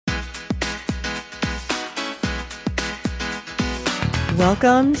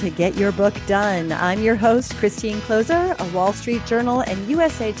Welcome to Get Your Book Done. I'm your host, Christine Closer, a Wall Street Journal and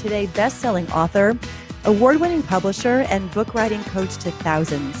USA Today best-selling author, award-winning publisher, and book writing coach to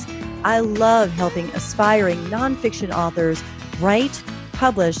thousands. I love helping aspiring nonfiction authors write,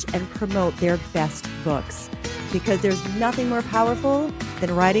 publish, and promote their best books. Because there's nothing more powerful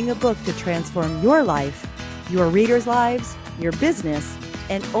than writing a book to transform your life, your readers' lives, your business,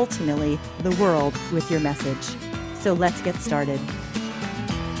 and ultimately the world with your message. So let's get started.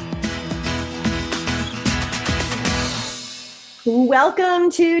 Welcome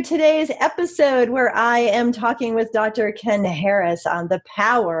to today's episode where I am talking with Dr. Ken Harris on the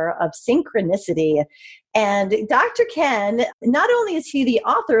power of synchronicity. And Dr. Ken, not only is he the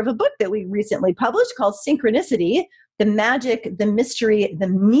author of a book that we recently published called Synchronicity, The Magic, the Mystery, the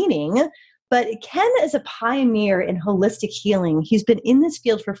Meaning, but Ken is a pioneer in holistic healing. He's been in this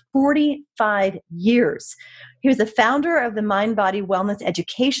field for 45 years. He was the founder of the Mind Body Wellness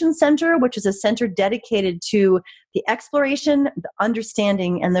Education Center, which is a center dedicated to the exploration, the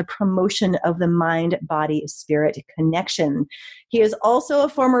understanding, and the promotion of the mind-body-spirit connection. He is also a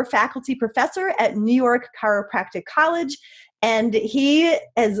former faculty professor at New York Chiropractic College, and he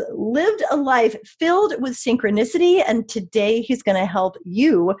has lived a life filled with synchronicity, and today he's going to help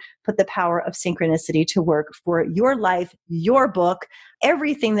you put the power of synchronicity to work for your life, your book,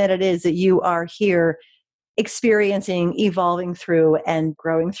 everything that it is that you are here experiencing, evolving through, and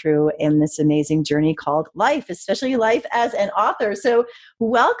growing through in this amazing journey called life, especially life as an author. So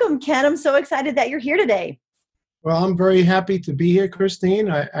welcome, Ken. I'm so excited that you're here today. Well, I'm very happy to be here, Christine.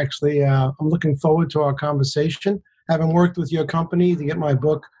 I'm looking forward to our conversation. Having worked with your company to get my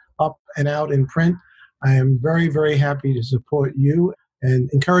book up and out in print, I am very, very happy to support you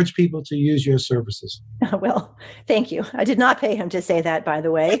and encourage people to use your services. Well, thank you. I did not pay him to say that, by the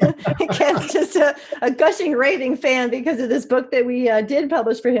way. Ken's just a gushing, raving fan because of this book that we did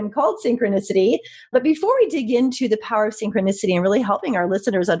publish for him called Synchronicity. But before we dig into the power of synchronicity and really helping our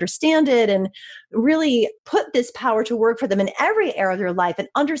listeners understand it and really put this power to work for them in every area of their life and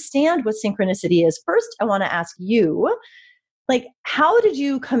understand what synchronicity is, first, I want to ask you, how did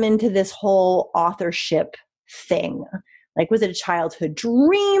you come into this whole authorship thing? Was it a childhood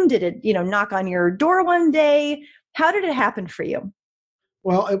dream? Did it, knock on your door one day? How did it happen for you?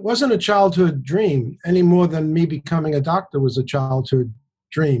 Well, it wasn't a childhood dream any more than me becoming a doctor was a childhood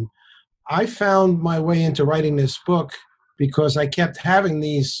dream. I found my way into writing this book because I kept having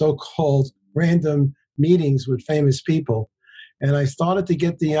these so-called random meetings with famous people. And I started to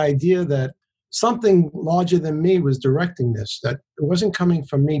get the idea that something larger than me was directing this, that it wasn't coming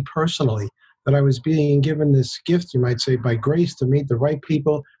from me personally, that I was being given this gift, you might say, by grace to meet the right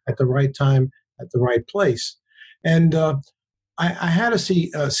people at the right time, at the right place. And I had a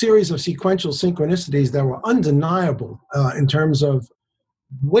series of sequential synchronicities that were undeniable in terms of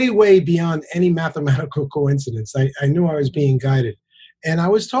way, way beyond any mathematical coincidence. I knew I was being guided. And I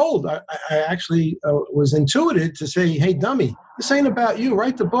was told, I actually was intuited to say, hey, dummy, this ain't about you.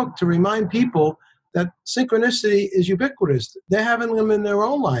 Write the book to remind people that synchronicity is ubiquitous. They're having them in their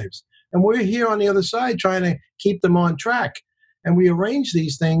own lives. And we're here on the other side trying to keep them on track. And we arrange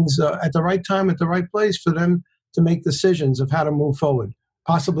these things at the right time, at the right place for them to make decisions of how to move forward,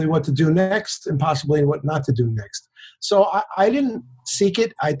 possibly what to do next and possibly what not to do next. So I didn't seek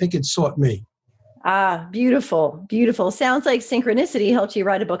it. I think it sought me. Ah, beautiful, beautiful. Sounds like synchronicity helped you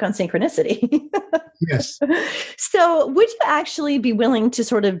write a book on synchronicity. Yes. So would you actually be willing to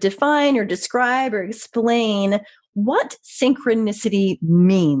sort of define or describe or explain what synchronicity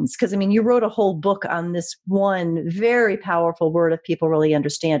means? Because, you wrote a whole book on this one very powerful word if people really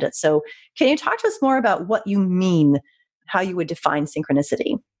understand it. So can you talk to us more about what you mean, how you would define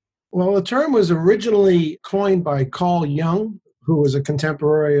synchronicity? Well, the term was originally coined by Carl Jung, who was a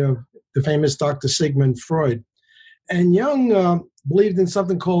contemporary of the famous Dr. Sigmund Freud. And Jung believed in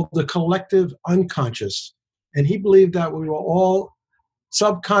something called the collective unconscious. And he believed that we were all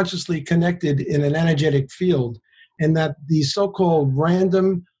subconsciously connected in an energetic field, and that these so-called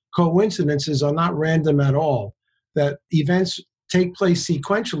random coincidences are not random at all, that events take place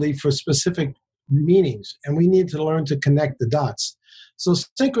sequentially for specific meanings, and we need to learn to connect the dots. So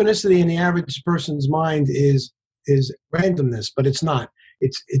synchronicity in the average person's mind is randomness, but it's not.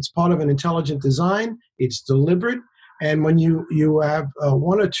 It's part of an intelligent design, it's deliberate, and when you have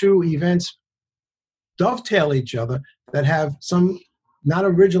one or two events dovetail each other that have some not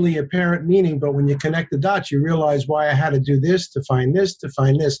originally apparent meaning, but when you connect the dots, you realize why I had to do this to find this, to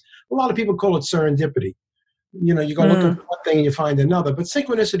find this. A lot of people call it serendipity. You go looking for one thing and you find another. But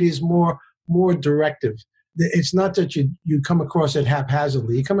synchronicity is more directive. It's not that you come across it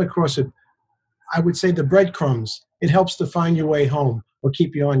haphazardly. You come across it, I would say, the breadcrumbs it helps to find your way home or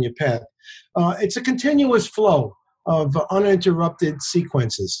keep you on your path. It's a continuous flow of uninterrupted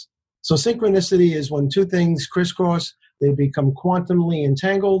sequences. So synchronicity is when two things crisscross, they become quantumly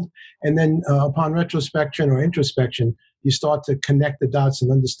entangled, and then upon retrospection or introspection, you start to connect the dots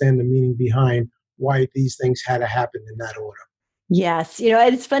and understand the meaning behind why these things had to happen in that order. Yes.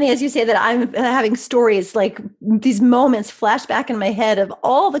 It's funny as you say that I'm having stories like these moments flash back in my head of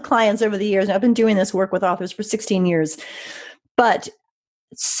all the clients over the years. And I've been doing this work with authors for 16 years. But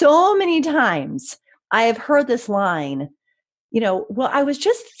so many times I have heard this line, well, I was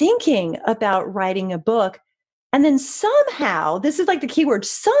just thinking about writing a book. And then somehow, this is like the key word,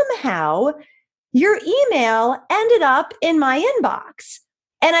 somehow your email ended up in my inbox.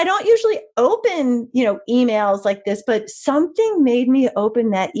 And I don't usually open, emails like this, but something made me open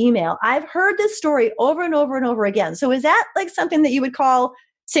that email. I've heard this story over and over and over again. So is that like something that you would call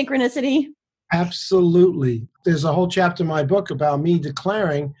synchronicity? Absolutely. There's a whole chapter in my book about me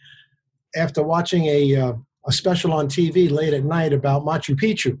declaring after watching a special on TV late at night about Machu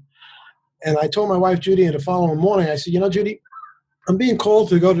Picchu. And I told my wife, Judy, the following morning, I said, Judy, I'm being called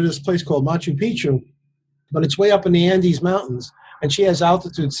to go to this place called Machu Picchu, but it's way up in the Andes Mountains. And she has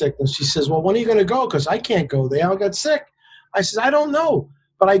altitude sickness. She says, well, when are you going to go? Because I can't go there. I got sick. I said, I don't know,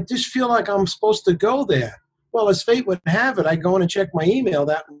 but I just feel like I'm supposed to go there. Well, as fate would have it, I go in and check my email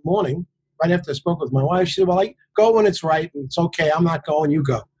that morning, right after I spoke with my wife. She said, well, I go when it's right, and it's okay. I'm not going. You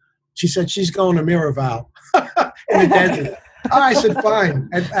go. She said she's going to Miraval in the desert. I said, fine.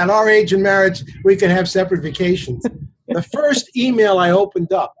 At our age in marriage, we can have separate vacations. The first email I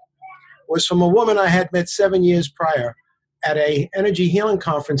opened up was from a woman I had met 7 years prior at a energy healing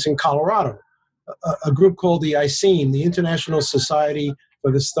conference in Colorado, a group called the ICEME, the International Society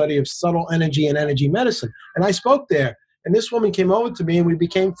for the Study of Subtle Energy and Energy Medicine. And I spoke there, and this woman came over to me, and we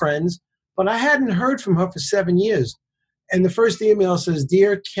became friends, but I hadn't heard from her for 7 years. And the first email says,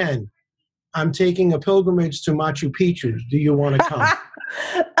 Dear Ken, I'm taking a pilgrimage to Machu Picchu. Do you want to come?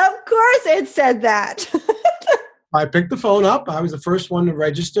 Of course it said that. I picked the phone up. I was the first one to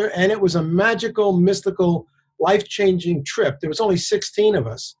register, and it was a magical, mystical, life-changing trip. There was only 16 of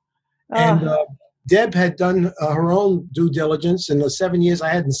us. And Deb had done her own due diligence. In the 7 years I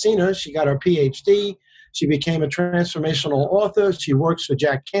hadn't seen her, she got her PhD. She became a transformational author. She works for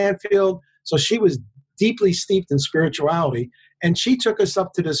Jack Canfield. So she was deeply steeped in spirituality. And she took us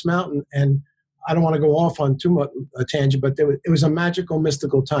up to this mountain. And I don't want to go off on too much a tangent, but it was a magical,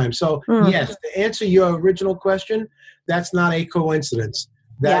 mystical time. So yes, to answer your original question, that's not a coincidence.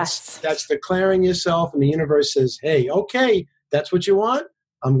 That's declaring yourself, and the universe says, hey, okay, that's what you want.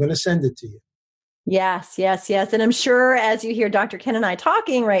 I'm going to send it to you. Yes, yes, yes. And I'm sure as you hear Dr. Ken and I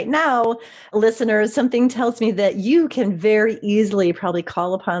talking right now, listeners, something tells me that you can very easily probably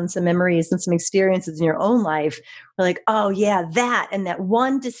call upon some memories and some experiences in your own life. We're like, oh yeah, that and that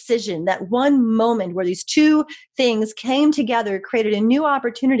one decision, that one moment where these two things came together, created a new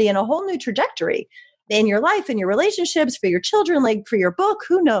opportunity and a whole new trajectory in your life, in your relationships, for your children, like for your book,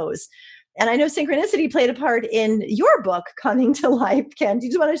 who knows? And I know synchronicity played a part in your book coming to life. Ken, do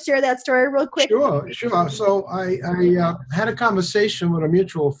you just want to share that story real quick? Sure. So I had a conversation with a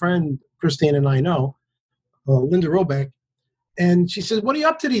mutual friend, Christine and I know, Linda Robeck, and she said, what are you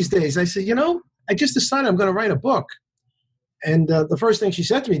up to these days? I said, I just decided I'm going to write a book. And the first thing she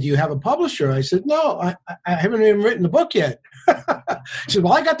said to me, do you have a publisher? I said, no, I haven't even written the book yet. She said,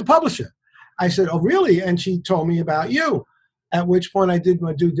 well, I got the publisher. I said, oh, really? And she told me about you. At which point I did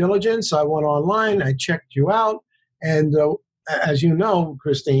my due diligence. I went online, I checked you out. And as you know,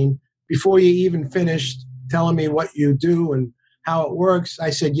 Christine, before you even finished telling me what you do and how it works,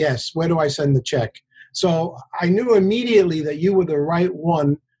 I said, yes, where do I send the check? So I knew immediately that you were the right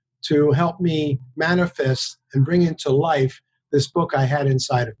one to help me manifest and bring into life this book I had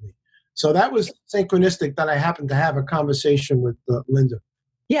inside of me. So that was synchronistic that I happened to have a conversation with Linda.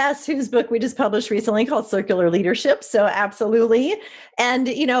 Yes, whose book we just published recently called Circular Leadership. So absolutely. And,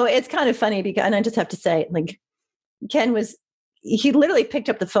 it's kind of funny because, and I just have to say, like, he literally picked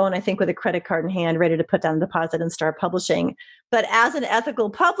up the phone, I think, with a credit card in hand, ready to put down a deposit and start publishing. But as an ethical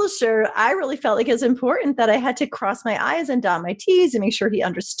publisher, I really felt like it was important that I had to cross my I's and dot my T's and make sure he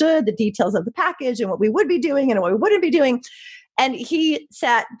understood the details of the package and what we would be doing and what we wouldn't be doing. And he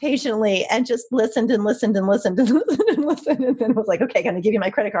sat patiently and just listened and listened and listened and listened and listened. And then was like, okay, can I give you my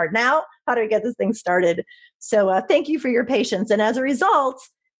credit card now? How do I get this thing started? So thank you for your patience. And as a result,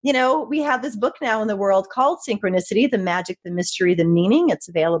 we have this book now in the world called Synchronicity, The Magic, the Mystery, the Meaning. It's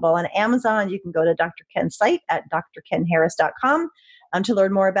available on Amazon. You can go to Dr. Ken's site at drkenharris.com to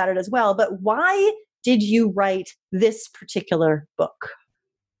learn more about it as well. But why did you write this particular book?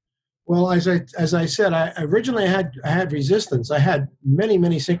 Well, as I said, I originally I had resistance. I had many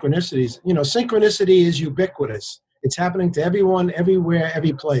synchronicities. You know, synchronicity is ubiquitous. It's happening to everyone, everywhere,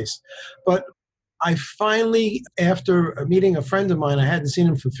 every place. But I finally, after meeting a friend of mine, I hadn't seen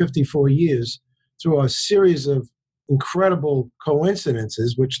him for 54 years, through a series of incredible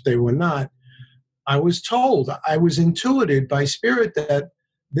coincidences, which they were not, I was told, I was intuited by spirit that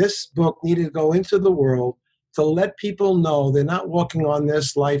this book needed to go into the world to let people know they're not walking on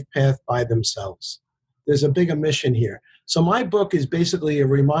this life path by themselves. There's a bigger mission here. So my book is basically a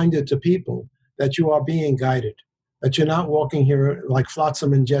reminder to people that you are being guided, that you're not walking here like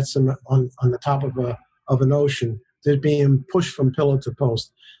flotsam and jetsam on the top of an ocean. They're being pushed from pillar to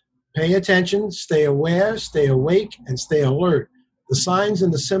post. Pay attention, stay aware, stay awake, and stay alert. The signs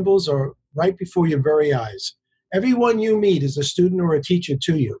and the symbols are right before your very eyes. Everyone you meet is a student or a teacher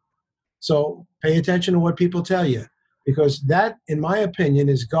to you. So pay attention to what people tell you, because that, in my opinion,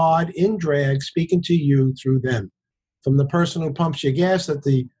 is God in drag speaking to you through them. From the person who pumps your gas at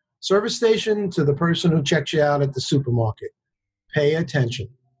the service station to the person who checks you out at the supermarket. Pay attention.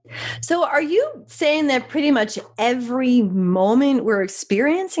 So are you saying that pretty much every moment we're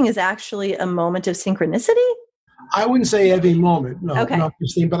experiencing is actually a moment of synchronicity? I wouldn't say every moment, Okay. no,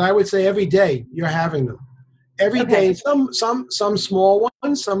 Christine, but I would say every day you're having them. Every day, some small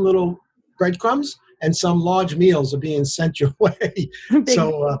ones, some little breadcrumbs, and some large meals are being sent your way.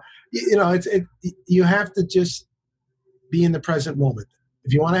 So, you have to just be in the present moment.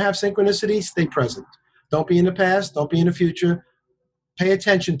 If you want to have synchronicity, stay present. Don't be in the past. Don't be in the future. Pay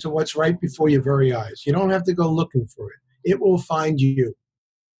attention to what's right before your very eyes. You don't have to go looking for it. It will find you.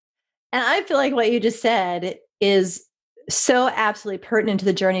 And I feel like what you just said is so absolutely pertinent to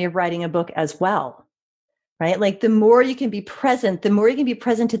the journey of writing a book as well, right? Like the more you can be present, the more you can be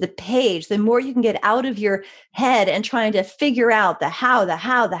present to the page, the more you can get out of your head and trying to figure out the how.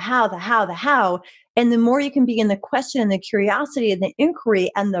 And the more you can be in the question and the curiosity and the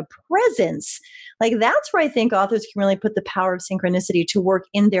inquiry and the presence, like that's where I think authors can really put the power of synchronicity to work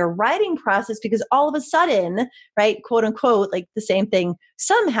in their writing process, because all of a sudden, right, quote unquote, like the same thing,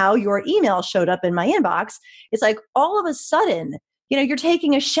 somehow your email showed up in my inbox. It's like all of a sudden, you're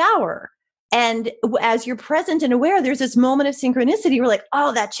taking a shower. And as you're present and aware, there's this moment of synchronicity. You're like,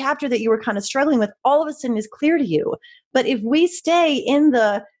 oh, that chapter that you were kind of struggling with, all of a sudden is clear to you. But if we stay in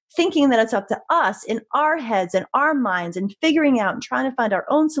the thinking that it's up to us in our heads and our minds and figuring out and trying to find our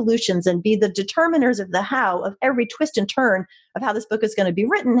own solutions and be the determiners of the how of every twist and turn of how this book is going to be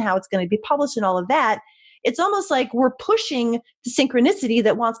written, how it's going to be published and all of that, it's almost like we're pushing the synchronicity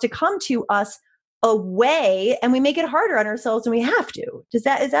that wants to come to us away, and we make it harder on ourselves than we have to. Is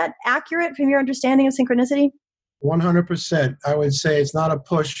that accurate from your understanding of synchronicity? 100%. I would say it's not a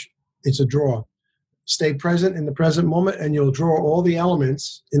push, it's a draw. Stay present in the present moment, and you'll draw all the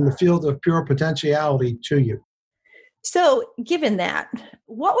elements in the field of pure potentiality to you. So, given that,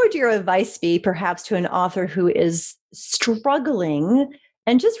 what would your advice be perhaps to an author who is struggling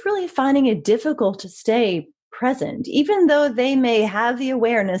and just really finding it difficult to stay present, even though they may have the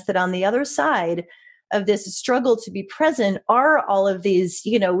awareness that on the other side of this struggle to be present are all of these,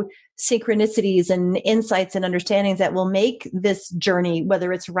 synchronicities and insights and understandings that will make this journey,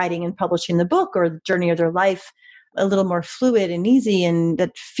 whether it's writing and publishing the book or the journey of their life, a little more fluid and easy, and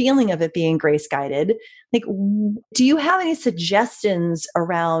that feeling of it being grace guided. Like, do you have any suggestions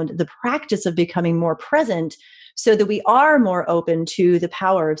around the practice of becoming more present so that we are more open to the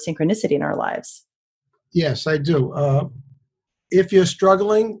power of synchronicity in our lives? Yes, I do. If you're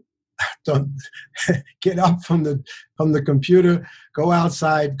struggling, don't get up from the computer, go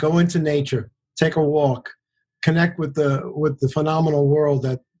outside, go into nature, take a walk, connect with the phenomenal world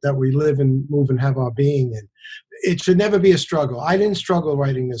that we live and move and have our being in. It should never be a struggle. I didn't struggle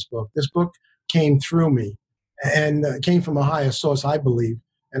writing this book. This book came through me and came from a higher source, I believe,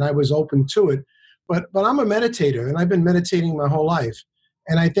 and I was open to it. But I'm a meditator, and I've been meditating my whole life.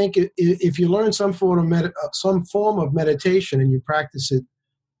 And I think if you learn some form of meditation and you practice it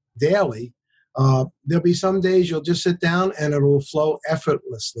daily, there'll be some days you'll just sit down and it will flow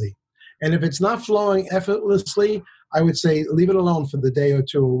effortlessly. And if it's not flowing effortlessly, I would say leave it alone for the day or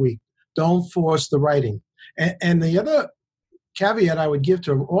two a week. Don't force the writing. And the other caveat I would give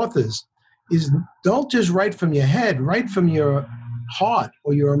to authors is don't just write from your head, write from your heart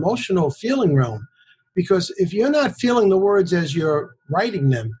or your emotional feeling realm. Because if you're not feeling the words as you're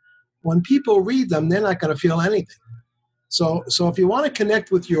writing them, when people read them, they're not going to feel anything. So if you want to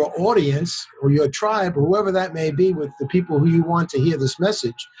connect with your audience or your tribe or whoever that may be, with the people who you want to hear this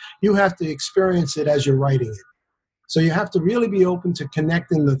message, you have to experience it as you're writing it. So you have to really be open to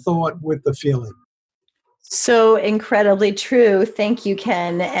connecting the thought with the feeling. So incredibly true. Thank you,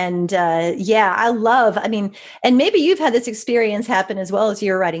 Ken. And yeah, I mean, and maybe you've had this experience happen as well as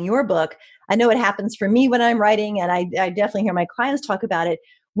you're writing your book. I know it happens for me when I'm writing, and I definitely hear my clients talk about it,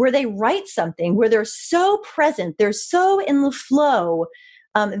 where they write something where they're so present, they're so in the flow,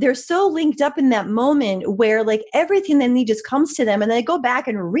 they're so linked up in that moment where like everything they need just comes to them, and they go back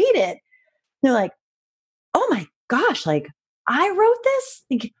and read it. They're like, oh my gosh, like I wrote this?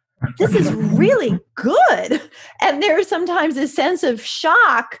 Like, this is really good. And there's sometimes a sense of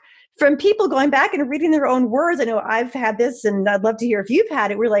shock from people going back and reading their own words. I know I've had this, and I'd love to hear if you've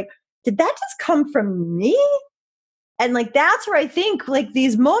had it. We're like, did that just come from me? And like, that's where I think like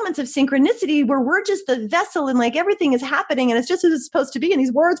these moments of synchronicity where we're just the vessel and like everything is happening and it's just as it's supposed to be. And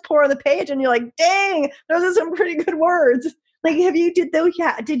these words pour on the page and you're like, dang, those are some pretty good words. Like,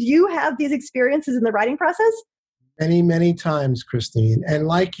 did you have these experiences in the writing process? Many, many times, Christine. And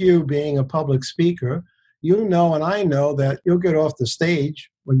like you being a public speaker, you know, and I know that you'll get off the stage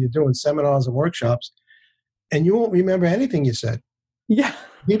when you're doing seminars and workshops, and you won't remember anything you said. Yeah.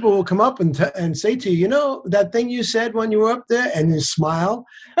 People will come up and say to you, you know, that thing you said when you were up there, and you smile,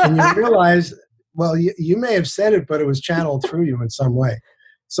 and you realize, well, you may have said it, but it was channeled through you in some way.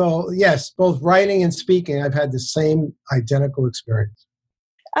 So, yes, both writing and speaking, I've had the same identical experience.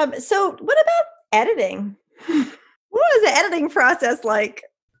 So what about editing? What is the editing process like?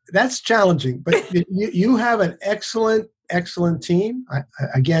 That's challenging, but you have an excellent, excellent team.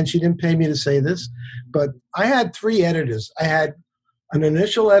 Again, she didn't pay me to say this, but I had 3 editors. I had an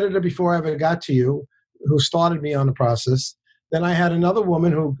initial editor before I ever got to you, who started me on the process. Then I had another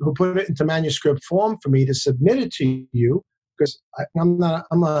woman who put it into manuscript form for me to submit it to you, because I'm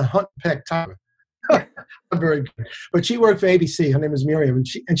a hunt peck typer. I'm very good. But she worked for ABC. Her name is Miriam,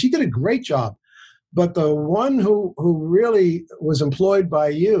 and she did a great job. But the one who really was employed by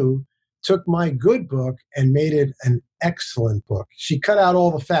you took my good book and made it an excellent book. She cut out all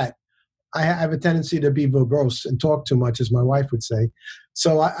the fat. I have a tendency to be verbose and talk too much, as my wife would say.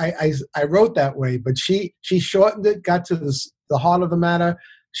 So I wrote that way, but she shortened it, got to the heart of the matter.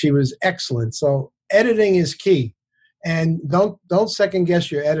 She was excellent. So editing is key. And don't second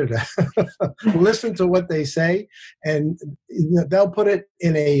guess your editor. Listen to what they say, and they'll put it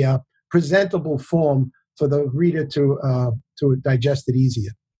in a presentable form for the reader to digest it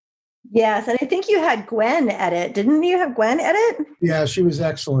easier. Yes, and I think you had Gwen edit. Didn't you have Gwen edit? Yeah, she was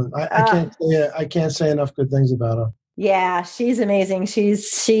excellent. I can't say enough good things about her. Yeah, she's amazing.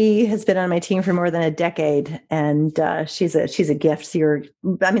 She has been on my team for more than a decade, and she's a gift.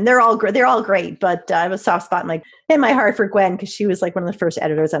 I mean, they're all great. They're all great, but I have a soft spot in my heart for Gwen because she was like one of the first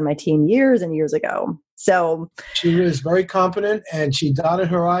editors on my team years and years ago. So she was very competent, and she dotted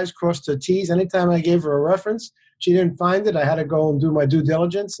her I's, crossed her T's. Anytime I gave her a reference, she didn't find it, I had to go and do my due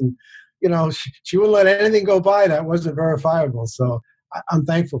diligence, and she wouldn't let anything go by that wasn't verifiable. So I'm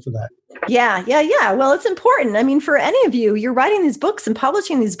thankful for that. Yeah. Well, it's important. I mean, for any of you, you're writing these books and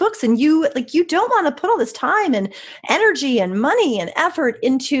publishing these books, and you don't want to put all this time and energy and money and effort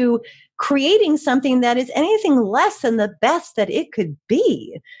into creating something that is anything less than the best that it could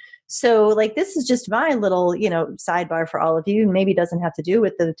be. So like, this is just my little, sidebar for all of you. Maybe doesn't have to do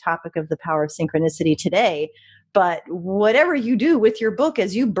with the topic of the power of synchronicity today, but whatever you do with your book,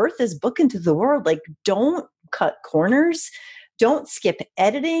 as you birth this book into the world, like, don't cut corners. Don't skip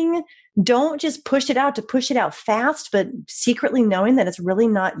editing. Don't just push it out to push it out fast, but secretly knowing that it's really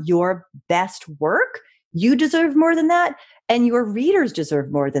not your best work. You deserve more than that, and your readers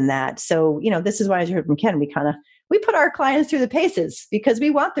deserve more than that. So, this is why, as you heard from Ken, we put our clients through the paces because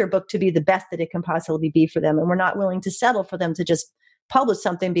we want their book to be the best that it can possibly be for them, and we're not willing to settle for them to just publish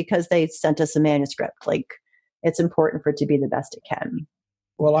something because they sent us a manuscript. Like, it's important for it to be the best it can.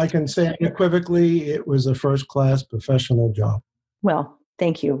 Well, I can say unequivocally, it was a first-class professional job. Well,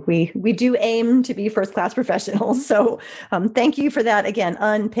 thank you. We do aim to be first-class professionals. So thank you for that, again,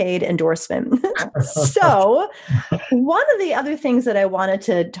 unpaid endorsement. So one of the other things that I wanted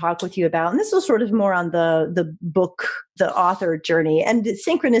to talk with you about, and this was sort of more on the book, the author journey, and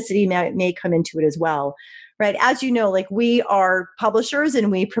synchronicity may come into it as well, right? As you know, like, we are publishers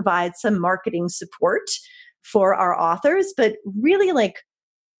and we provide some marketing support for our authors, but really, like,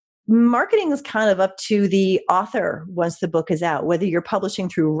 marketing is kind of up to the author once the book is out, whether you're publishing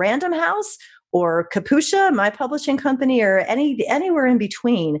through Random House or Kapusha, my publishing company, or anywhere in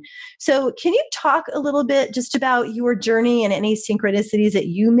between. So can you talk a little bit just about your journey and any synchronicities that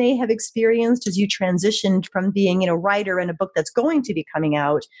you may have experienced as you transitioned from being, a writer in a book that's going to be coming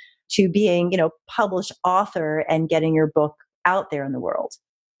out to being, published author and getting your book out there in the world?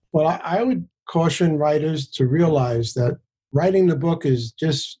 Well, I would caution writers to realize that Writing the book is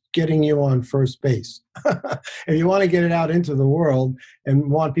just getting you on first base. If you want to get it out into the world and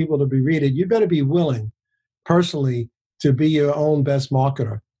want people to be read it, you better be willing personally to be your own best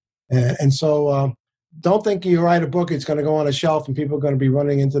marketer. And so don't think you write a book, it's going to go on a shelf and people are going to be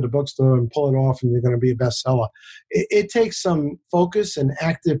running into the bookstore and pull it off and you're going to be a bestseller. It takes some focus and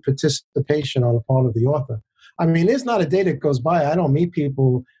active participation on the part of the author. I mean, there's not a day that goes by I don't meet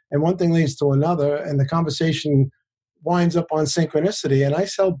people and one thing leads to another and the conversation winds up on synchronicity. And I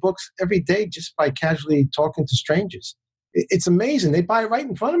sell books every day just by casually talking to strangers. It's amazing. They buy it right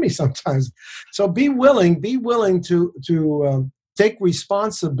in front of me sometimes. So be willing to take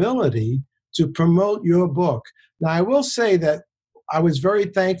responsibility to promote your book. Now, I will say that I was very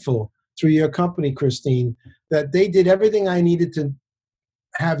thankful through your company, Christine, that they did everything I needed to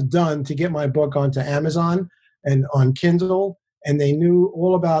have done to get my book onto Amazon and on Kindle. And they knew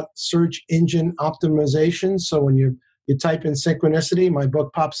all about search engine optimization. So when you type in Synchronicity, my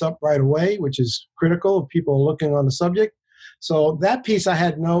book pops up right away, which is critical if people are looking on the subject. So that piece I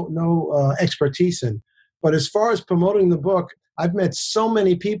had no expertise in. But as far as promoting the book, I've met so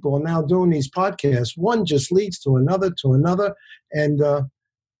many people now doing these podcasts. One just leads to another. And,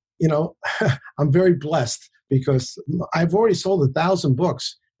 I'm very blessed because I've already sold 1,000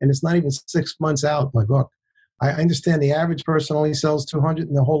 books and it's not even 6 months out, my book. I understand the average person only sells 200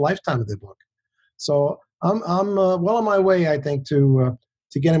 in the whole lifetime of their book. So I'm well on my way, I think, to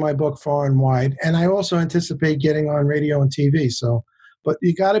getting my book far and wide. And I also anticipate getting on radio and TV. So, but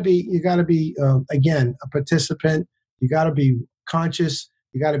you got to be again, a participant. You got to be conscious.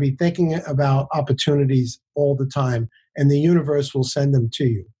 You got to be thinking about opportunities all the time, and the universe will send them to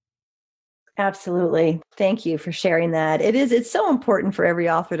you. Absolutely. Thank you for sharing that. It's so important for every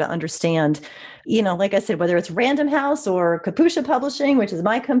author to understand, like I said, whether it's Random House or Kapusha Publishing, which is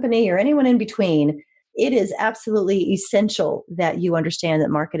my company, or anyone in between, it is absolutely essential that you understand that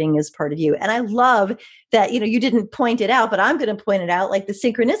marketing is part of you. And I love that, you didn't point it out, but I'm going to point it out, like the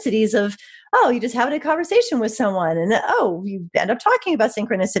synchronicities of, you just having a conversation with someone and, you end up talking about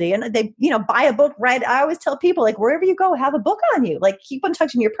synchronicity and they, buy a book, right? I always tell people, like, wherever you go, have a book on you, like keep on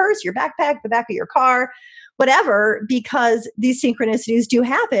touching your purse, your backpack, the back of your car, whatever, because these synchronicities do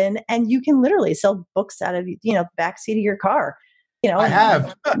happen and you can literally sell books out of, the backseat of your car. I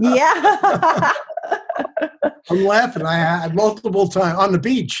have. Yeah. I'm laughing. I had multiple times on the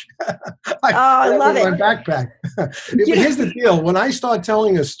beach. I love it. My backpack. But here's the deal. When I start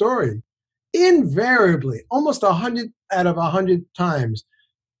telling a story, invariably, almost 100 out of 100 times,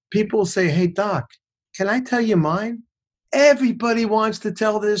 people say, "Hey, Doc, can I tell you mine?" Everybody wants to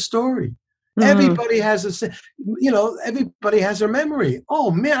tell their story. Mm-hmm. Everybody has everybody has their memory. Oh,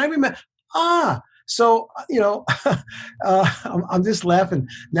 man, I remember. So, I'm just laughing.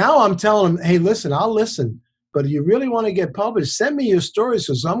 Now I'm telling them, hey, listen, I'll listen. But if you really want to get published, send me your stories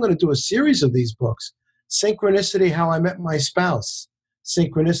because I'm going to do a series of these books. Synchronicity, How I Met My Spouse.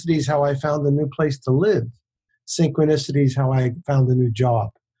 Synchronicity is How I Found a New Place to Live. Synchronicity is How I Found a New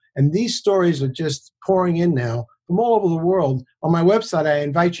Job. And these stories are just pouring in now from all over the world. On my website, I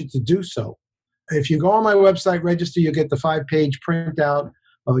invite you to do so. If you go on my website, register, you'll get the 5-page printout.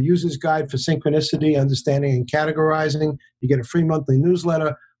 User's Guide for Synchronicity, Understanding and Categorizing. You get a free monthly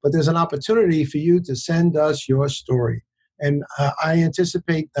newsletter, but there's an opportunity for you to send us your story. And I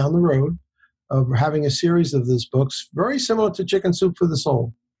anticipate down the road of having a series of these books, very similar to Chicken Soup for the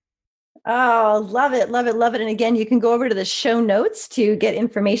Soul. Oh, love it, love it, love it. And again, you can go over to the show notes to get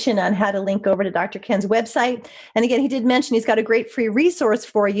information on how to link over to Dr. Ken's website. And again, he did mention he's got a great free resource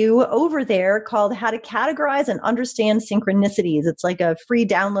for you over there called How to Categorize and Understand Synchronicities. It's like a free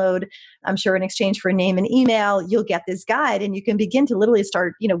download. I'm sure in exchange for a name and email, you'll get this guide and you can begin to literally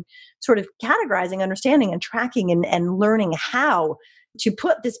start, sort of categorizing, understanding and tracking and learning how to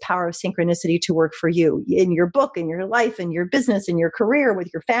put this power of synchronicity to work for you in your book, in your life, in your business, in your career, with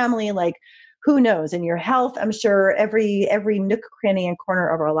your family, like who knows, in your health. I'm sure every nook, cranny, and corner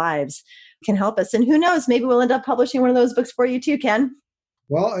of our lives can help us. And who knows, maybe we'll end up publishing one of those books for you too, Ken.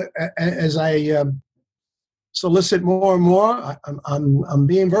 Well, as I solicit more and more, I'm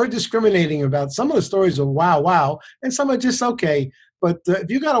being very discriminating about some of the stories are wow, and some are just okay. But if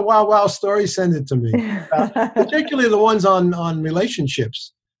you got a wow story, send it to me. Particularly the ones on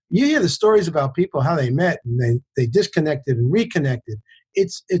relationships. You hear the stories about people, how they met and they disconnected and reconnected.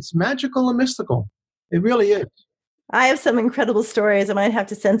 It's magical and mystical. It really is. I have some incredible stories. I might have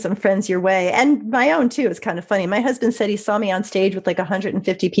to send some friends your way. And my own too. It's kind of funny. My husband said he saw me on stage with like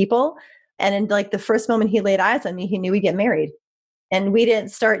 150 people. And in like the first moment he laid eyes on me, he knew we'd get married. And we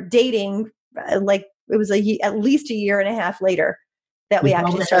didn't start dating, like it was at least a year and a half later that we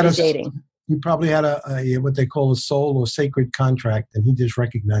actually started dating. You probably had a what they call a soul or sacred contract, and he just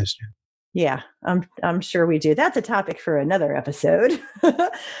recognized you. Yeah, I'm sure we do. That's a topic for another episode.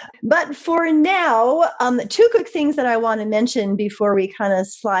 But for now, two quick things that I want to mention before we kind of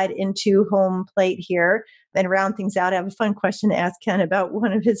slide into home plate here and round things out. I have a fun question to ask Ken about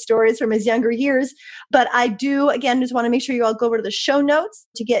one of his stories from his younger years. But I do, again, just want to make sure you all go over to the show notes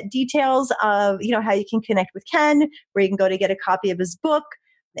to get details of, how you can connect with Ken, where you can go to get a copy of his book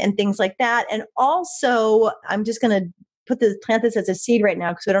and things like that. And also, I'm just going to plant this as a seed right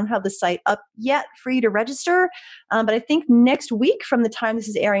now because I don't have the site up yet for you to register. But I think next week from the time this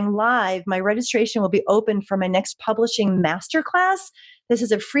is airing live, my registration will be open for my next publishing masterclass. This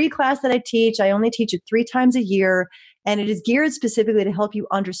is a free class that I teach. I only teach it 3 times a year, and it is geared specifically to help you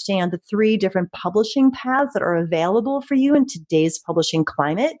understand the 3 different publishing paths that are available for you in today's publishing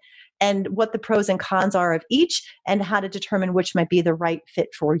climate, and what the pros and cons are of each, and how to determine which might be the right fit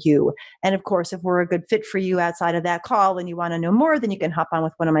for you. And of course, if we're a good fit for you outside of that call and you want to know more, then you can hop on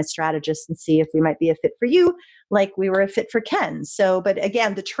with one of my strategists and see if we might be a fit for you, like we were a fit for Ken. So, but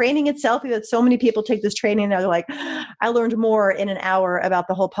again, the training itself, we've had so many people take this training and they're like, I learned more in an hour about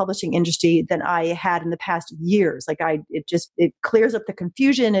the whole publishing industry than I had in the past years. It clears up the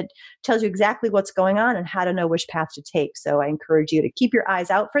confusion. It tells you exactly what's going on and how to know which path to take. So I encourage you to keep your eyes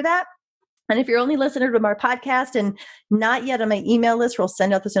out for that. And if you're only listening to our podcast and not yet on my email list, we'll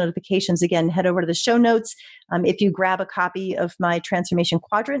send out those notifications. Again, head over to the show notes. If you grab a copy of my Transformation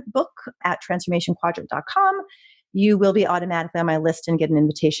Quadrant book at transformationquadrant.com, you will be automatically on my list and get an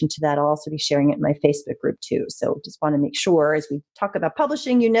invitation to that. I'll also be sharing it in my Facebook group too. So just want to make sure as we talk about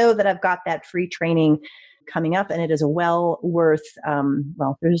publishing, that I've got that free training coming up, and it is well worth,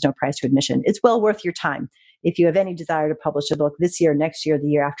 there's no price to admission. It's well worth your time. If you have any desire to publish a book this year, next year, the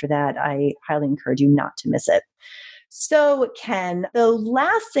year after that, I highly encourage you not to miss it. So, Ken, the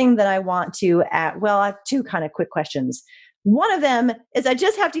last thing that I want to add, I have 2 kind of quick questions. One of them is I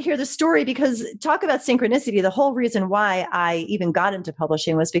just have to hear the story, because talk about synchronicity. The whole reason why I even got into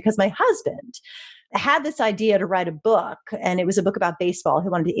publishing was because my husband had this idea to write a book, and it was a book about baseball. He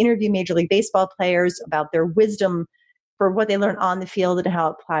wanted to interview Major League Baseball players about their wisdom for what they learn on the field and how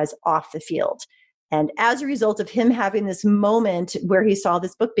it applies off the field. And as a result of him having this moment where he saw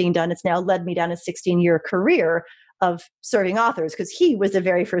this book being done, it's now led me down a 16-year career of serving authors, because he was the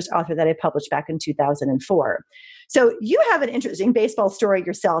very first author that I published back in 2004. So you have an interesting baseball story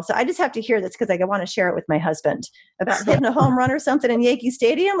yourself. So I just have to hear this because I want to share it with my husband about hitting a home run or something in Yankee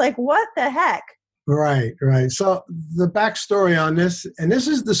Stadium. Like, what the heck? Right. So the backstory on this, and this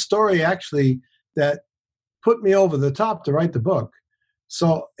is the story actually that put me over the top to write the book.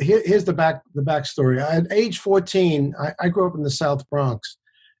 So here's the backstory. At age 14, I grew up in the South Bronx,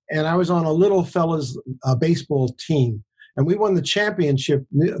 and I was on a little fellas baseball team, and we won the championship,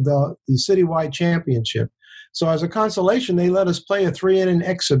 the citywide championship. So as a consolation, they let us play a 3-inning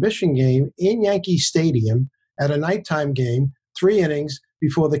exhibition game in Yankee Stadium at a nighttime game, 3 innings,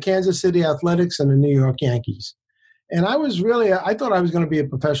 before the Kansas City Athletics and the New York Yankees. And I thought I was going to be a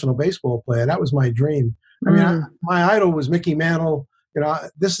professional baseball player. That was my dream. I mean, my idol was Mickey Mantle.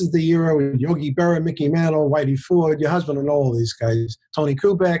 This is the era with Yogi Berra, Mickey Mantle, Whitey Ford, your husband, and all these guys, Tony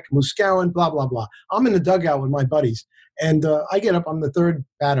Kubek, Moose Gowan, blah, blah, blah. I'm in the dugout with my buddies. And I get up, I'm the 3rd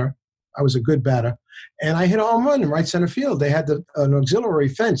batter. I was a good batter. And I hit a home run in right center field. They had an auxiliary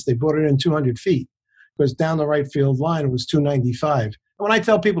fence. They brought it in 200 feet, because down the right field line, it was 295. And when I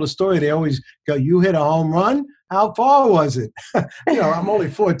tell people the story, they always go, "You hit a home run? How far was it?" I'm only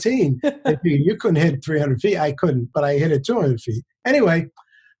 14. You couldn't hit 300 feet. I couldn't, but I hit it 200 feet. Anyway,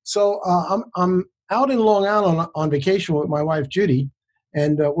 so I'm out in Long Island on vacation with my wife, Judy,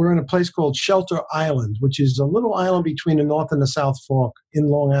 and we're in a place called Shelter Island, which is a little island between the North and the South Fork in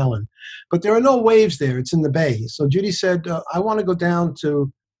Long Island. But there are no waves there. It's in the bay. So Judy said, I want to go down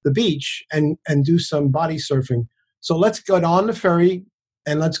to the beach and do some body surfing. So let's go on the ferry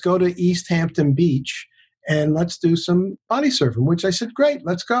and let's go to East Hampton Beach and let's do some body surfing, which I said, great,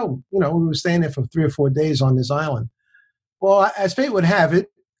 let's go. We were staying there for 3 or 4 days on this island. Well, as fate would have it,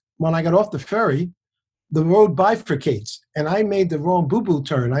 when I got off the ferry, the road bifurcates, and I made the wrong boo-boo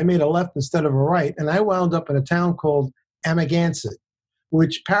turn. I made a left instead of a right, and I wound up in a town called Amagansett,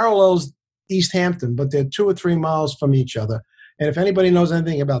 which parallels East Hampton, but they're 2 or 3 miles from each other. And if anybody knows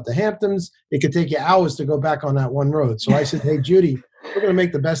anything about the Hamptons, it could take you hours to go back on that one road. So I said, hey, Judy, we're going to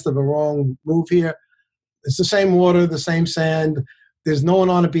make the best of a wrong move here. It's the same water, the same sand. There's no one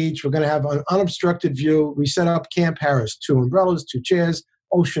on the beach. We're going to have an unobstructed view. We set up Camp Harris, 2 umbrellas, 2 chairs,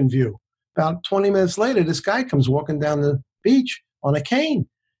 ocean view. About 20 minutes later, this guy comes walking down the beach on a cane,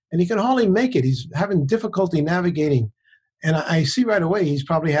 and he can hardly make it. He's having difficulty navigating. And I see right away he's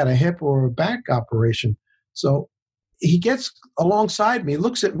probably had a hip or a back operation. So he gets alongside me,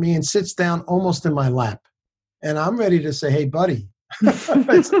 looks at me, and sits down almost in my lap. And I'm ready to say, hey, buddy,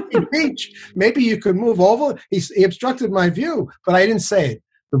 it's a beach. Maybe you could move over. He obstructed my view, but I didn't say it.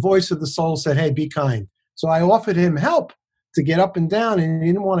 The voice of the soul said, hey, be kind. So I offered him help to get up and down, and he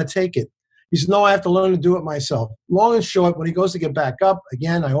didn't want to take it. He said, no, I have to learn to do it myself. Long and short, when he goes to get back up,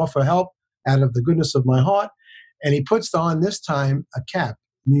 again, I offer help out of the goodness of my heart. And he puts on this time a cap,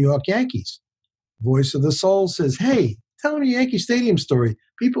 New York Yankees. Voice of the soul says, hey, tell him a Yankee Stadium story.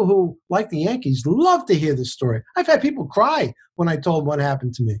 People who like the Yankees love to hear this story. I've had people cry when I told what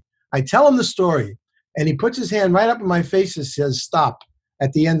happened to me. I tell him the story, and he puts his hand right up in my face and says, stop,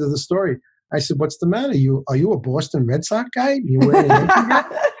 at the end of the story. I said, what's the matter? Are you a Boston Red Sox guy? You wearing a Yankee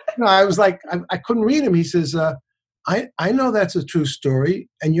hat? No, I was like, I couldn't read him. He says, I know that's a true story,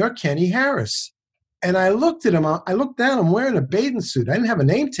 and you're Kenny Harris. And I looked at him. I looked down. I'm wearing a bathing suit. I didn't have a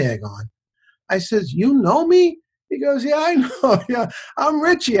name tag on. I says, you know me? He goes, yeah, I know. Yeah, I'm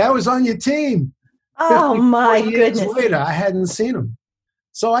Richie. I was on your team. Oh, my goodness. Years later, I hadn't seen him.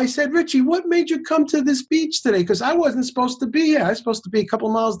 So I said, Richie, what made you come to this beach today? Because I wasn't supposed to be here. I was supposed to be a couple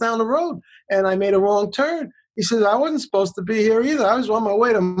miles down the road, and I made a wrong turn. He says, I wasn't supposed to be here either. I was on my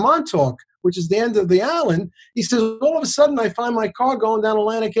way to Montauk, which is the end of the island. He says, all of a sudden, I find my car going down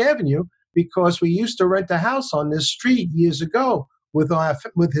Atlantic Avenue because we used to rent a house on this street years ago with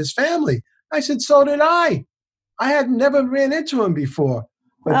his family. I said, so did I. I had never ran into him before.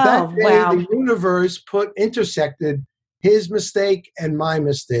 But that day, wow. The universe intersected his mistake and my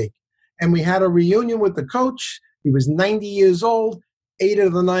mistake. And we had a reunion with the coach. He was 90 years old. 8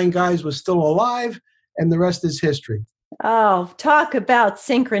 of the 9 guys were still alive. And the rest is history. Oh, talk about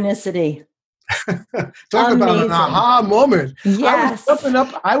synchronicity. Talk Amazing. about an aha moment. Yes. I was jumping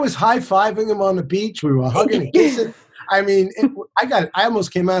up. I was high-fiving him on the beach. We were hugging and kissing. I mean, I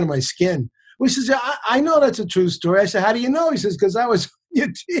almost came out of my skin. He says, I know that's a true story. I said, how do you know? He says, because I was on your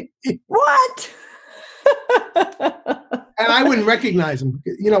team. What? And I wouldn't recognize him.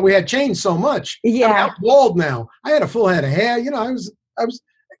 You know, we had changed so much. Yeah. I mean, I'm bald now. I had a full head of hair. You know, I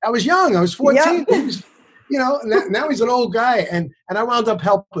was young. I was 14. Yep. Now he's an old guy. And I wound up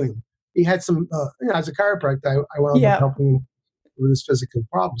helping him. He had some, as a chiropractor, I wound up helping him with his physical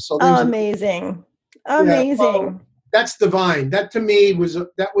problems. So amazing. Amazing. That's divine. That to me was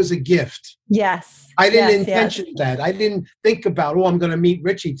a gift. Yes. I didn't intention that. I didn't think about, I'm going to meet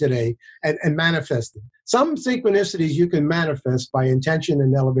Richie today and manifest it. Some synchronicities you can manifest by intention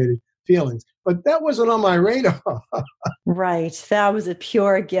and elevated feelings, but that wasn't on my radar. Right. That was a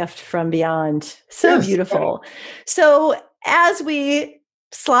pure gift from beyond. So beautiful. So as we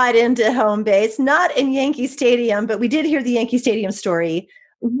slide into home base, not in Yankee Stadium, but we did hear the Yankee Stadium story.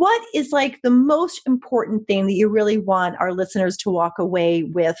 What is like the most important thing that you really want our listeners to walk away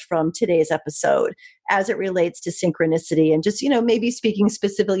with from today's episode as it relates to synchronicity? And just, maybe speaking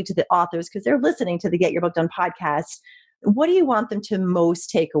specifically to the authors, because they're listening to the Get Your Book Done podcast. What do you want them to most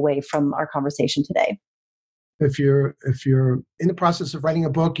take away from our conversation today? If you're in the process of writing a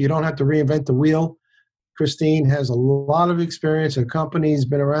book, you don't have to reinvent the wheel. Christine has a lot of experience. Her company's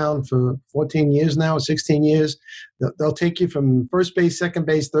been around for 14 years now, 16 years. They'll take you from first base, second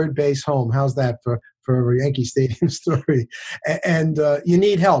base, third base, home. How's that for a Yankee Stadium story? And you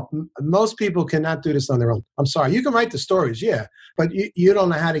need help. Most people cannot do this on their own. I'm sorry. You can write the stories, but you don't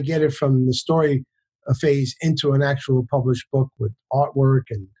know how to get it from the story phase into an actual published book with artwork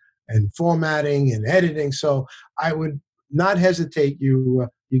and formatting and editing. So I would not hesitate. You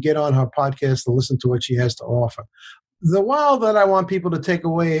get on her podcast and listen to what she has to offer. The while that I want people to take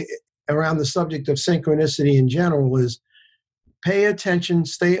away around the subject of synchronicity in general is pay attention,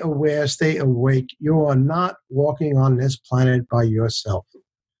 stay aware, stay awake. You are not walking on this planet by yourself.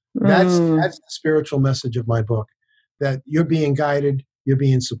 That's the spiritual message of my book, that you're being guided, you're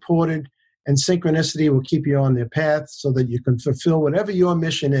being supported, and synchronicity will keep you on the path so that you can fulfill whatever your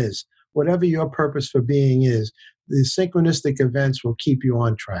mission is, whatever your purpose for being is. The synchronistic events will keep you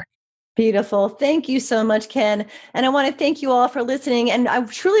on track. Beautiful. Thank you so much, Ken. And I want to thank you all for listening. And I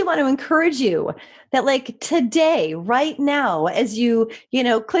truly want to encourage you that like today, right now, as you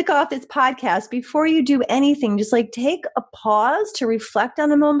click off this podcast, before you do anything, just like take a pause to reflect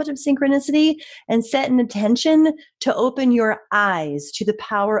on a moment of synchronicity and set an intention to open your eyes to the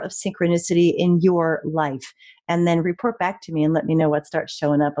power of synchronicity in your life. And then report back to me and let me know what starts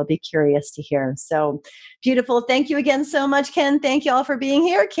showing up. I'll be curious to hear. So beautiful. Thank you again so much, Ken. Thank you all for being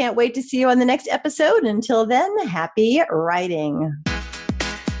here. Can't wait to see you on the next episode. Until then, happy writing.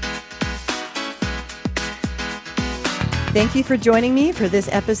 Thank you for joining me for this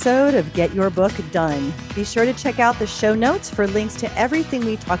episode of Get Your Book Done. Be sure to check out the show notes for links to everything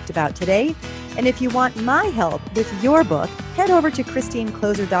we talked about today. And if you want my help with your book, head over to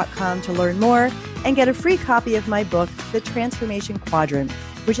ChristineCloser.com to learn more and get a free copy of my book, The Transformation Quadrant,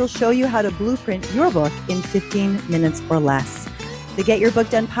 which will show you how to blueprint your book in 15 minutes or less. The Get Your Book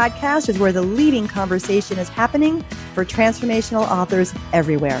Done podcast is where the leading conversation is happening for transformational authors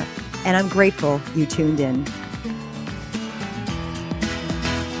everywhere. And I'm grateful you tuned in.